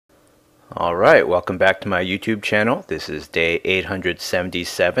Alright, welcome back to my YouTube channel. This is day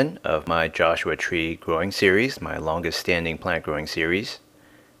 877 of my Joshua Tree growing series, my longest standing plant growing series.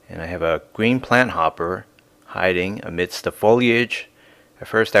 And I have a green plant hopper hiding amidst the foliage. At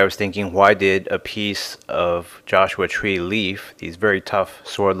first I was thinking, why did a piece of Joshua Tree leaf, these very tough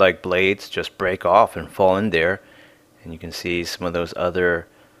sword-like blades, just break off and fall in there? And you can see some of those other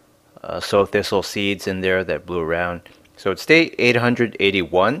sow thistle seeds in there that blew around. So it's day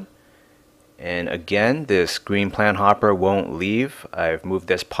 881. And again, this green plant hopper won't leave. I've moved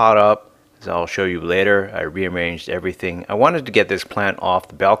this pot up, as I'll show you later. I rearranged everything. I wanted to get this plant off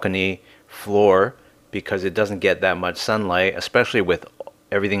the balcony floor because it doesn't get that much sunlight, especially with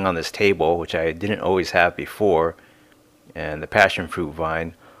everything on this table, which I didn't always have before. And the passion fruit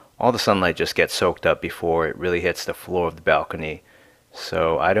vine, all the sunlight just gets soaked up before it really hits the floor of the balcony.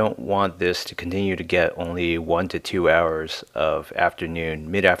 So I don't want this to continue to get only 1 to 2 hours of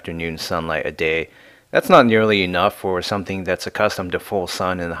mid-afternoon sunlight a day. That's not nearly enough for something that's accustomed to full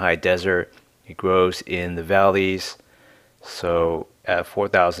sun in the high desert. It grows in the valleys, so at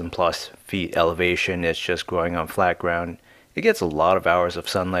 4,000 plus feet elevation, it's just growing on flat ground. It gets a lot of hours of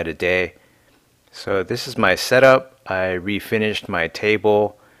sunlight a day. So this is my setup. I refinished my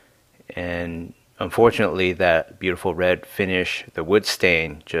table, and unfortunately, that beautiful red finish, the wood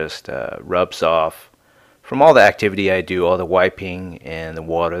stain, just rubs off from all the activity I do, all the wiping and the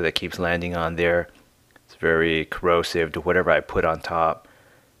water that keeps landing on there. It's very corrosive to whatever I put on top.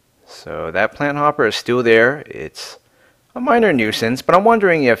 So that plant hopper is still there. It's a minor nuisance, but I'm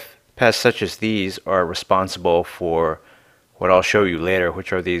wondering if pests such as these are responsible for what I'll show you later,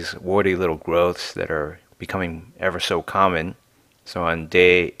 which are these warty little growths that are becoming ever so common. So on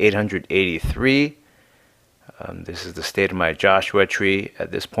day 883, this is the state of my Joshua tree.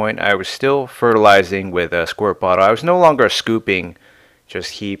 At this point, I was still fertilizing with a squirt bottle. I was no longer scooping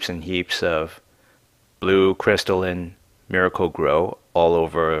just heaps and heaps of blue crystalline Miracle Grow all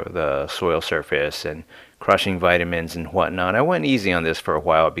over the soil surface and crushing vitamins and whatnot. I went easy on this for a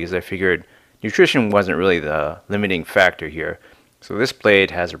while because I figured nutrition wasn't really the limiting factor here. So this blade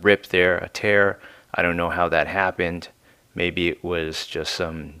has a rip there, a tear. I don't know how that happened. Maybe it was just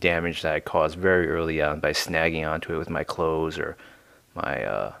some damage that I caused very early on by snagging onto it with my clothes or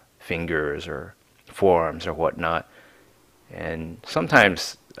my fingers or forearms or whatnot. And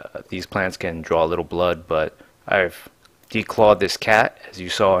sometimes these plants can draw a little blood, but I've declawed this cat, as you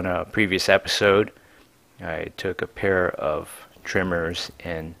saw in a previous episode. I took a pair of trimmers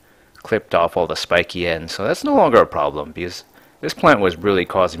and clipped off all the spiky ends, so that's no longer a problem because this plant was really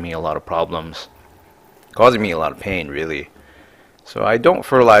causing me a lot of problems. Causing me a lot of pain, really. So I don't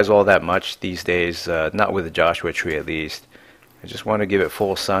fertilize all that much these days, not with the Joshua tree at least. I just want to give it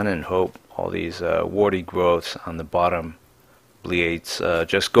full sun and hope all these warty growths on the bottom blades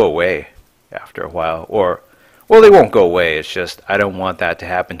just go away after a while. Or, well, they won't go away, it's just I don't want that to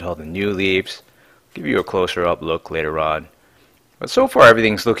happen to all the new leaves. I'll give you a closer up look later on. But so far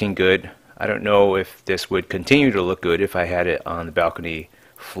everything's looking good. I don't know if this would continue to look good if I had it on the balcony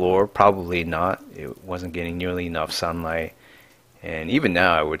floor. Probably not. It wasn't getting nearly enough sunlight, and even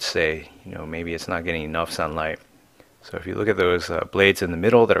now I would say, maybe it's not getting enough sunlight. So if you look at those blades in the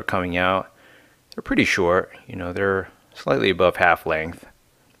middle that are coming out, they're pretty short. They're slightly above half length.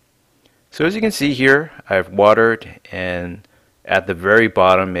 So as you can see here, I've watered, and at the very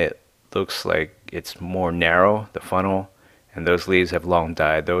bottom it looks like it's more narrow, the funnel, and those leaves have long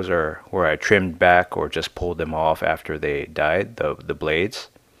died. Those are where I trimmed back or just pulled them off after they died, the blades.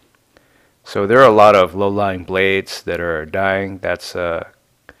 So there are a lot of low-lying blades that are dying. That's a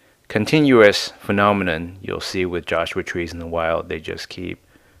continuous phenomenon you'll see with Joshua trees in the wild. They just keep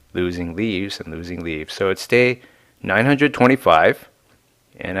losing leaves and losing leaves. So it's day 925,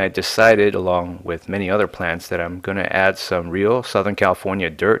 and I decided, along with many other plants, that I'm going to add some real Southern California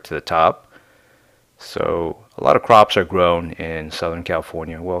dirt to the top. So a lot of crops are grown in Southern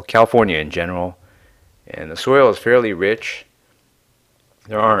California, well, California in general, and the soil is fairly rich.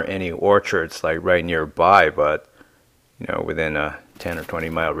 There aren't any orchards like right nearby, but within a 10 or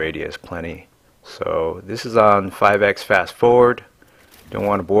 20 mile radius, plenty. So this is on 5x fast forward. Don't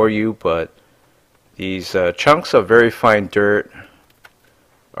want to bore you, but these chunks of very fine dirt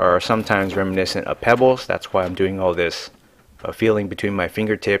are sometimes reminiscent of pebbles. That's why I'm doing all this feeling between my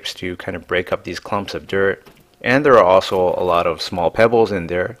fingertips to kind of break up these clumps of dirt. And there are also a lot of small pebbles in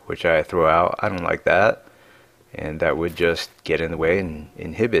there, which I throw out. I don't like that, and that would just get in the way and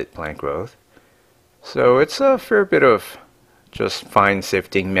inhibit plant growth. So it's a fair bit of just fine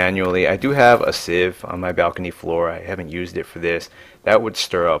sifting manually. I do have a sieve on my balcony floor. I haven't used it for this. That would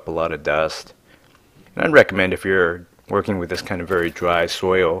stir up a lot of dust. And I'd recommend, if you're working with this kind of very dry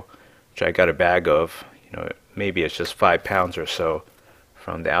soil, which I got a bag of. Maybe it's just 5 pounds or so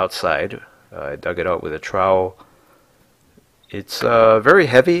from the outside. I dug it out with a trowel. It's very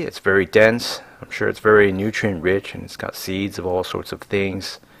heavy, it's very dense. I'm sure it's very nutrient rich, and it's got seeds of all sorts of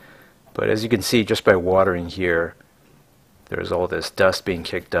things. But as you can see, just by watering here, there's all this dust being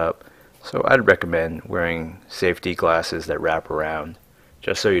kicked up. So I'd recommend wearing safety glasses that wrap around,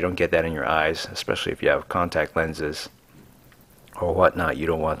 just so you don't get that in your eyes, especially if you have contact lenses or whatnot. You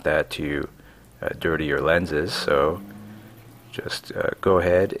don't want that to dirty your lenses. So just go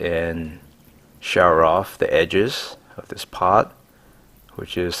ahead and shower off the edges of this pot,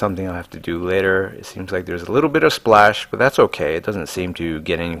 which is something I'll have to do later. It seems like there's a little bit of splash, but that's okay. It doesn't seem to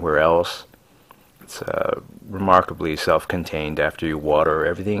get anywhere else. It's remarkably self-contained. After you water,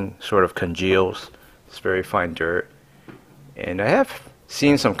 everything sort of congeals. It's very fine dirt. And I have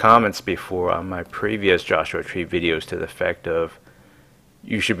seen some comments before on my previous Joshua Tree videos to the effect of,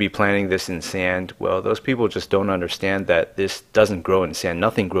 you should be planting this in sand. Well, those people just don't understand that this doesn't grow in sand.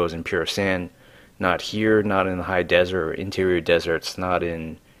 Nothing grows in pure sand. Not here, not in the high desert or interior deserts, not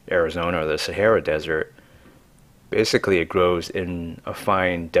in Arizona or the Sahara Desert. Basically, it grows in a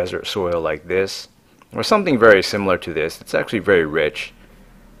fine desert soil like this, or something very similar to this. It's actually very rich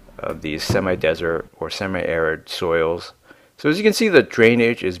of these semi-desert or semi-arid soils. So as you can see, the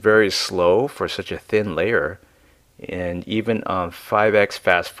drainage is very slow for such a thin layer, and even on 5x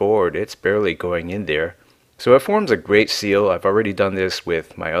fast forward, it's barely going in there. So it forms a great seal. I've already done this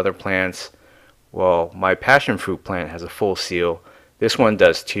with my other plants. Well, my passion fruit plant has a full seal. This one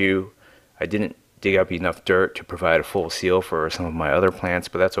does too. I didn't dig up enough dirt to provide a full seal for some of my other plants,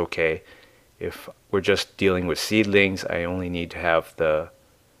 but that's okay. If we're just dealing with seedlings, I only need to have the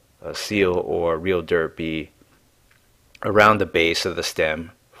seal or real dirt be around the base of the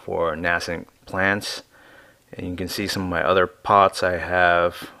stem for nascent plants. And you can see some of my other pots. I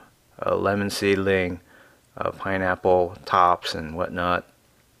have a lemon seedling, pineapple tops and whatnot.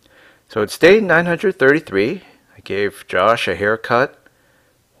 So it's day 933. I gave Josh a haircut.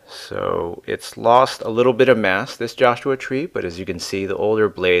 So it's lost a little bit of mass, this Joshua tree, but as you can see, the older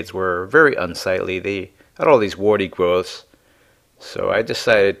blades were very unsightly. They had all these warty growths. So I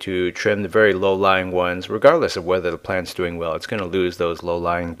decided to trim the very low-lying ones. Regardless of whether the plant's doing well, it's going to lose those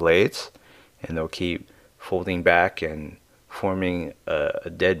low-lying blades, and they'll keep folding back and forming a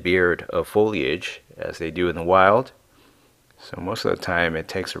dead beard of foliage as they do in the wild. So most of the time it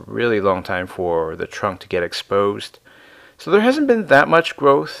takes a really long time for the trunk to get exposed. So there hasn't been that much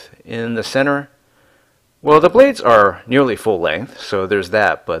growth in the center. Well, the blades are nearly full length, so there's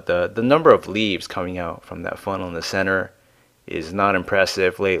that, but the number of leaves coming out from that funnel in the center is not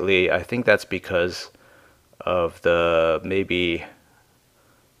impressive lately. I think that's because of the maybe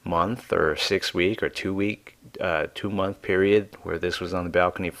month or 6 week or 2 month period where this was on the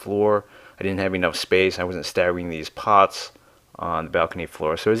balcony floor. I didn't have enough space. I wasn't staggering these pots on the balcony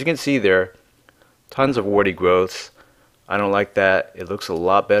floor. So as you can see there, tons of warty growths. I don't like that. It looks a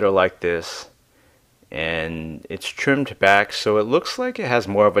lot better like this, and it's trimmed back so it looks like it has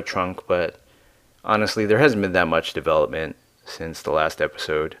more of a trunk, but honestly there hasn't been that much development since the last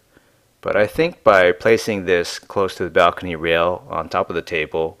episode. But I think by placing this close to the balcony rail on top of the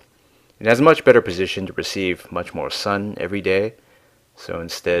table, it has a much better position to receive much more sun every day. So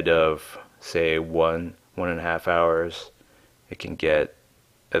instead of say 1.5 hours, it can get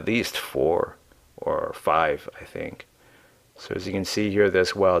at least 4 or 5, I think. So as you can see here,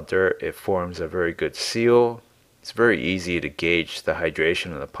 this wild dirt, it forms a very good seal. It's very easy to gauge the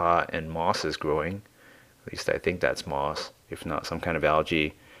hydration of the pot, and moss is growing. At least I think that's moss, if not some kind of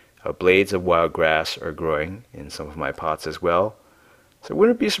algae. Blades of wild grass are growing in some of my pots as well. So I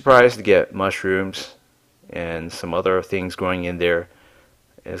wouldn't be surprised to get mushrooms and some other things growing in there.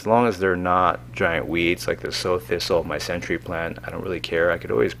 As long as they're not giant weeds like the sow thistle of my century plant, I don't really care. I could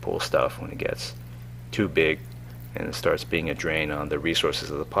always pull stuff when it gets too big and it starts being a drain on the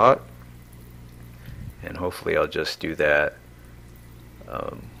resources of the pot. And hopefully I'll just do that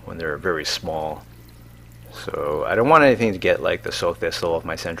when they're very small. So I don't want anything to get like the sow thistle of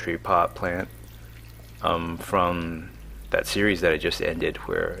my century pot plant from that series that I just ended,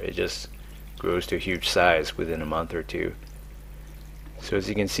 where it just grows to a huge size within a month or two. So as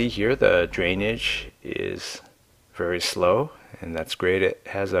you can see here, the drainage is very slow, and that's great. It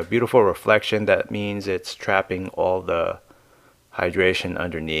has a beautiful reflection. That means it's trapping all the hydration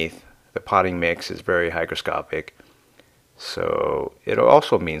underneath. The potting mix is very hygroscopic. So it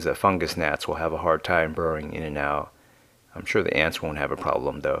also means that fungus gnats will have a hard time burrowing in and out. I'm sure the ants won't have a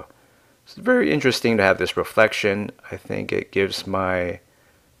problem though. It's very interesting to have this reflection. I think it gives my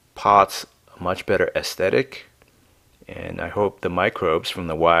pots a much better aesthetic, and I hope the microbes from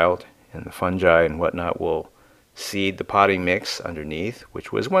the wild and the fungi and whatnot will seed the potting mix underneath,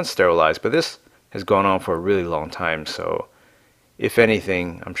 which was once sterilized, but this has gone on for a really long time. So if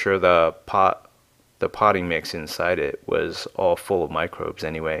anything, I'm sure the potting mix inside it was all full of microbes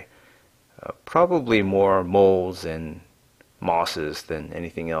anyway. Probably more molds and mosses than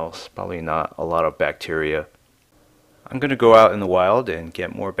anything else. Probably not a lot of bacteria. I'm going to go out in the wild and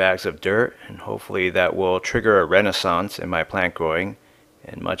get more bags of dirt, and hopefully that will trigger a renaissance in my plant growing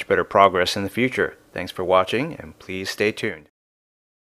and much better progress in the future. Thanks for watching, and please stay tuned.